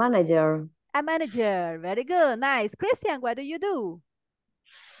am manager. A manager. Very good. Nice. Christian, what do you do?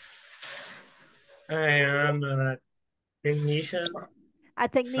 I am a technician. A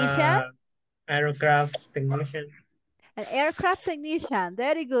technician? Aircraft technician. An aircraft technician.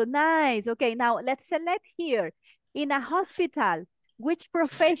 Very good. Nice. Okay, now let's select here. In a hospital, which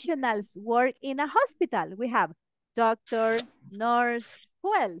professionals work in a hospital? We have doctor, nurse,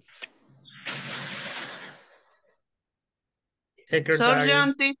 who else? Secretary.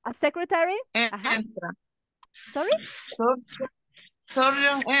 A secretary? Entra. Sorry?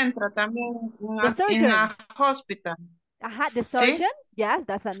 Surgeon entra también in a hospital. The surgeon? ¿Sí? Yes,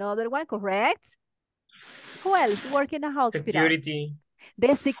 that's another one, correct. Who else work in a hospital? Security.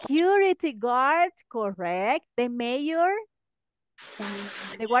 The security guard, correct. The mayor.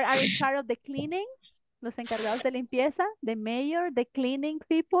 The guard are in charge of the cleaning. Los encargados de limpieza. The mayor, the cleaning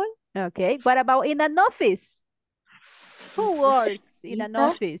people. Okay. What about in an office? Who works in an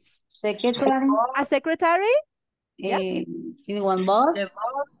office? Secretary. A secretary? Yes. One boss.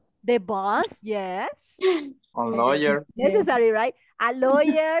 The boss, yes. A lawyer. Necessary, right? A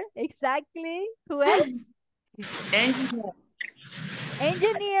lawyer, exactly. Who else? Engineer.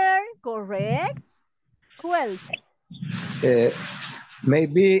 Engineer, correct. Who else?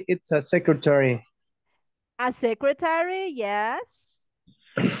 Maybe it's a secretary. A secretary, yes.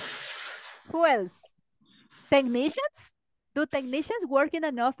 Who else? Technicians? Do technicians work in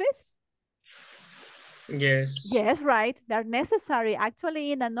an office? Yes. Yes, right. They're necessary.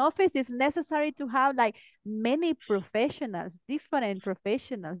 Actually, in an office, it's necessary to have like many professionals, different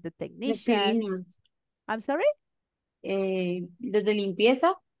professionals, the technicians. I'm sorry? De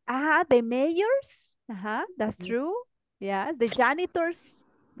limpieza. The mayors. That's true. Yes, the janitors,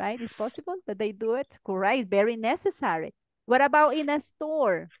 right? It's possible that they do it. Correct. Very necessary. What about in a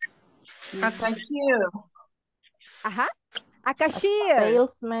store? A cashier. A cashier. A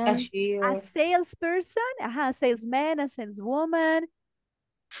salesman. Cashier. A salesperson. A salesman, a saleswoman.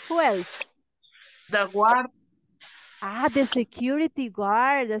 Who else? The guard. The security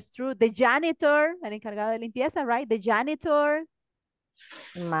guard. That's true. The janitor. El encargado de limpieza, right? The janitor.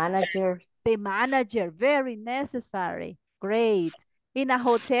 Manager. The manager. Very necessary. Great. In a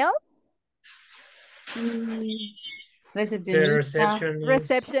hotel? Receptionist.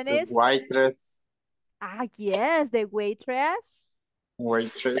 Receptionist. The waitress. Yes, the waitress.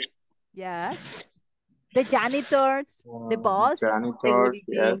 Waitress. Yes. The janitors, the boss. Janitor,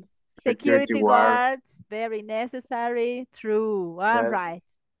 yes. Security guards, very necessary. True. All right.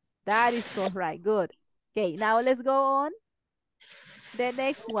 That is correct. Good. Okay, now let's go on. The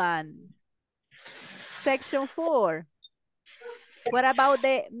next one. Section 4. What about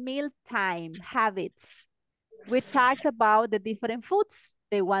the mealtime habits? We talked about the different foods,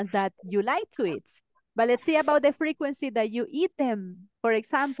 the ones that you like to eat. But let's see about the frequency that you eat them. For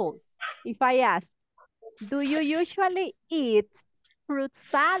example, if I ask, do you usually eat fruit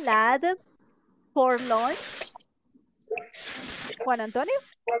salad for lunch? Juan Antonio?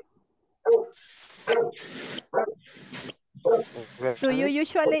 Do you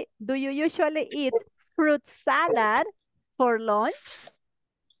usually eat fruit salad for lunch?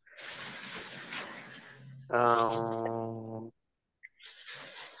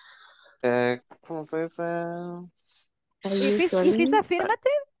 ¿Cómo se dice? If it's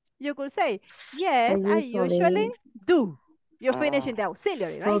affirmative, you could say, yes, I usually do. You're finishing the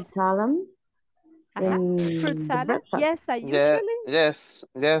auxiliary, right? Fruit salad. Fruit salad. Yes, I usually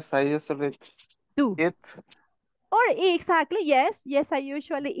Yes, I usually do. Eat. Or exactly, yes, I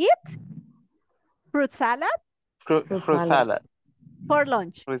usually eat fruit salad. Fruit salad. For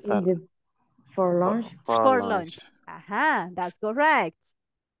lunch. Fruit salad. For lunch. For lunch. That's correct.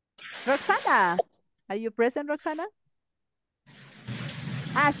 Roxana, are you present, Roxana?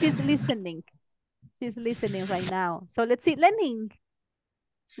 She's listening. She's listening right now. So let's see, Lenin.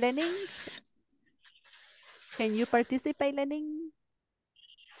 Lenin, can you participate, Lenin?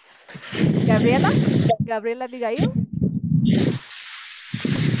 Gabriela? Gabriela Abigail?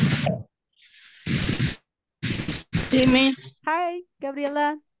 Hi,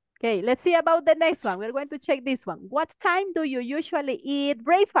 Gabriela. Okay, let's see about the next one. We're going to check this one. What time do you usually eat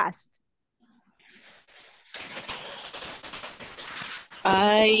breakfast?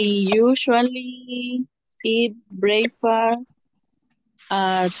 I usually eat breakfast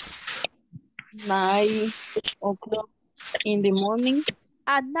at 9 o'clock in the morning.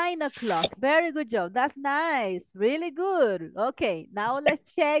 At 9 o'clock. Very good job. That's nice. Really good. Okay, now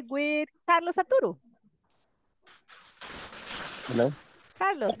let's check with Carlos Arturo. Hello.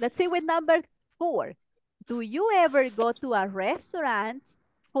 Carlos, let's see with number 4. Do you ever go to a restaurant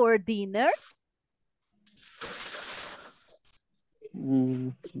for dinner?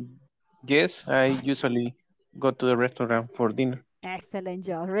 Yes, I usually go to the restaurant for dinner. Excellent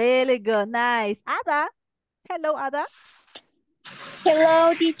job. Really good. Nice. Ada. Hello, Ada.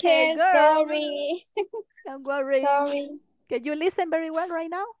 Hello, teacher. Hey, girl. Sorry. Don't worry. Sorry. Can you listen very well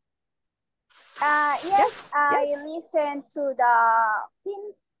right now? Yes, I listen to the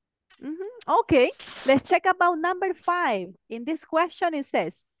thing. Okay, let's check about number 5. In this question, it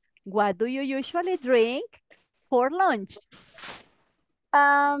says, what do you usually drink for lunch?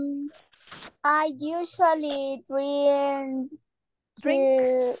 I usually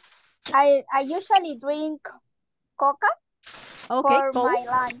I usually drink Coca for my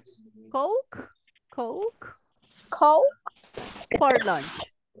lunch. Coke? Coke. Coke For lunch.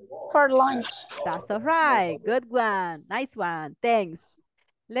 for lunch. That's all right. Good one. Nice one. Thanks.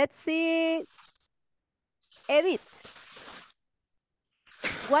 Let's see. Edith.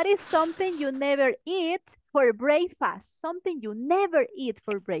 What is something you never eat for breakfast? Something you never eat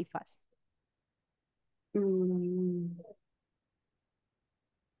for breakfast.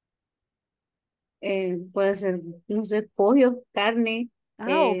 Puede ser, no sé, pollo, carne.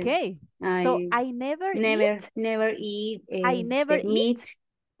 Okay. So I never eat. Never eat I never eat meat.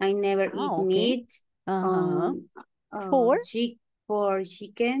 I never eat okay. meat. For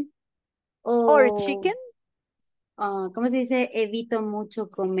chicken. or chicken. ¿Cómo se dice? Evito mucho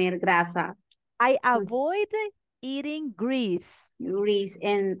comer grasa. I avoid eating grease. Grease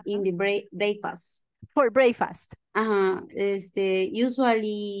in the breakfast. For breakfast.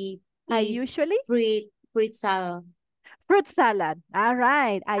 Usually fruit salad. Fruit salad. All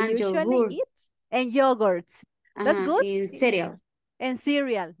right. I And usually yogurt. eat and yogurt. That's good. In cereal. And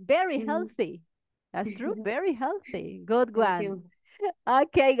cereal. Very healthy. That's true. Very healthy. Good one. Thank you.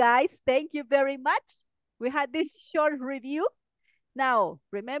 Okay, guys. Thank you very much. We had this short review. Now,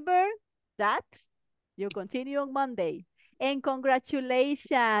 remember that you continue on Monday. And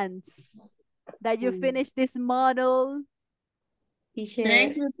congratulations that you finished this model. Teacher.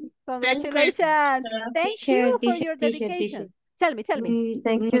 Thank you. Congratulations. Thank you for your dedication. Tell me.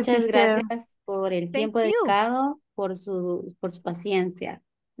 Muchas gracias por el tiempo dedicado, por su paciencia.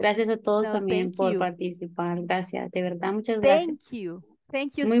 Gracias a todos también por participar. Gracias, de verdad, muchas gracias.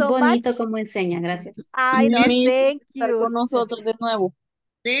 Thank you Muy so bonito much. como enseña, gracias. Ay, no, thank you. Con nosotros de nuevo.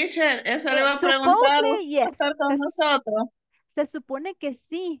 Teacher, eso le iba a preguntar. Supposedly, ¿Va a estar con nosotros? Se supone que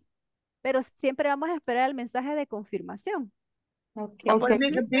sí, pero siempre vamos a esperar el mensaje de confirmación. Okay. Pues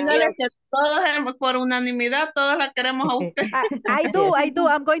dígale que todos, por unanimidad, todos la queremos a usted. I do.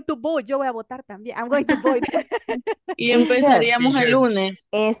 I'm going to vote. Yo voy a votar también. I'm going to vote. Y empezaríamos el lunes.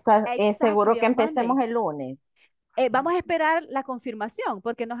 ¿Es seguro que on empecemos Monday. el lunes? Vamos a esperar la confirmación,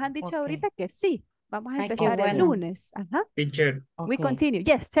 porque nos han dicho ahorita que sí. Vamos a empezar el lunes. Ajá. Teacher. We continue.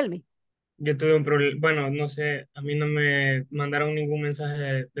 Yes, tell me. Yo tuve un problema, bueno, no sé, a mí no me mandaron ningún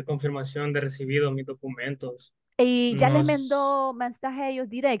mensaje de confirmación de recibido mis documentos. Y ya les mandó mensaje a ellos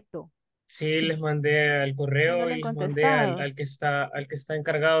directo. Sí, les mandé al correo No le y han les mandé al que está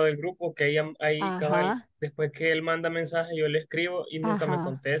encargado del grupo, que ahí cabal, después que él manda mensaje yo le escribo y nunca me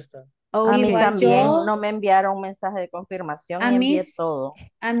contesta. A mí Igual también yo- no me enviaron un mensaje de confirmación A y mí, envié todo.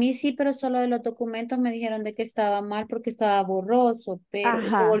 a mí sí, pero solo de los documentos me dijeron de que estaba mal porque estaba borroso, pero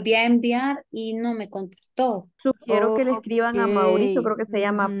lo volví a enviar y no me contestó. Sugiero que le escriban a Mauricio, creo que se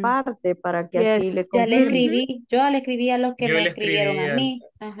llama parte, para que así le confirme. Yo le escribí a los que Yo me le escribieron a escribí mí.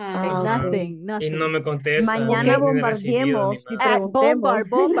 Nothing. y no me contesta. Mañana ni de recibido, bombardeemos ni y nada. preguntemos.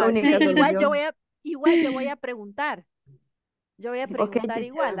 Bombar. Única Sí, igual solución. yo voy a preguntar. Yo voy a preguntar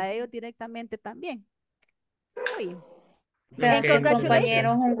igual a ellos directamente también. Uy. Gracias, And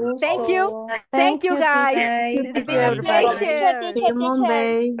compañeros, un gusto. Thank you guys. Bye. It's been a pleasure. See you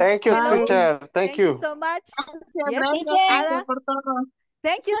Monday. Thank you, Bye. teacher. Thank Thank you. you so much. Yes, Teacher. Ada.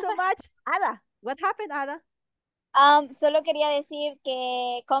 Thank you so much. Ada, what happened, Ada? Solo quería decir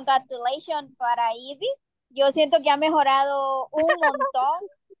que congratulations para Ivy. Yo siento que ha mejorado un montón.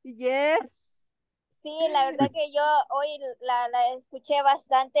 Yes. Sí, la verdad que yo hoy la escuché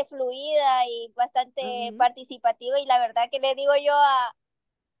bastante fluida y bastante participativa y la verdad que le digo yo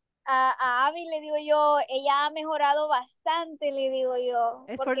a Abby, le digo yo, ella ha mejorado bastante, le digo yo.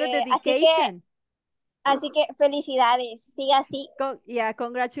 It's for the dedication. Así que felicidades, siga así.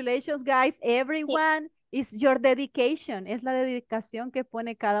 Congratulations, guys. Everyone is your dedication. Es la dedicación que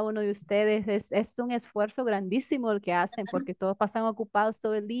pone cada uno de ustedes. Es un esfuerzo grandísimo el que hacen porque todos pasan ocupados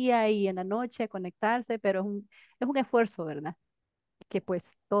todo el día y en la noche a conectarse, pero es un esfuerzo, ¿verdad? Que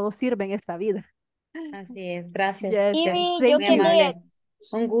pues todo sirve en esta vida. Así es, gracias. Yes, Ivy, thank you you. can do it.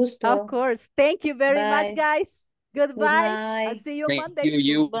 Un gusto. Of course. Thank you very Bye. much, guys. Goodbye. Good I'll see you Thank Monday.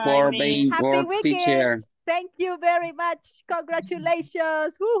 you for being Happy work weekend. teacher. Thank you very much.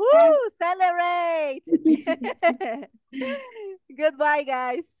 Congratulations. Woohoo! Celebrate. Goodbye,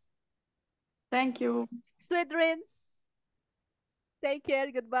 guys. Thank you. Sweet dreams. Take care.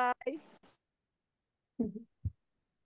 Goodbye.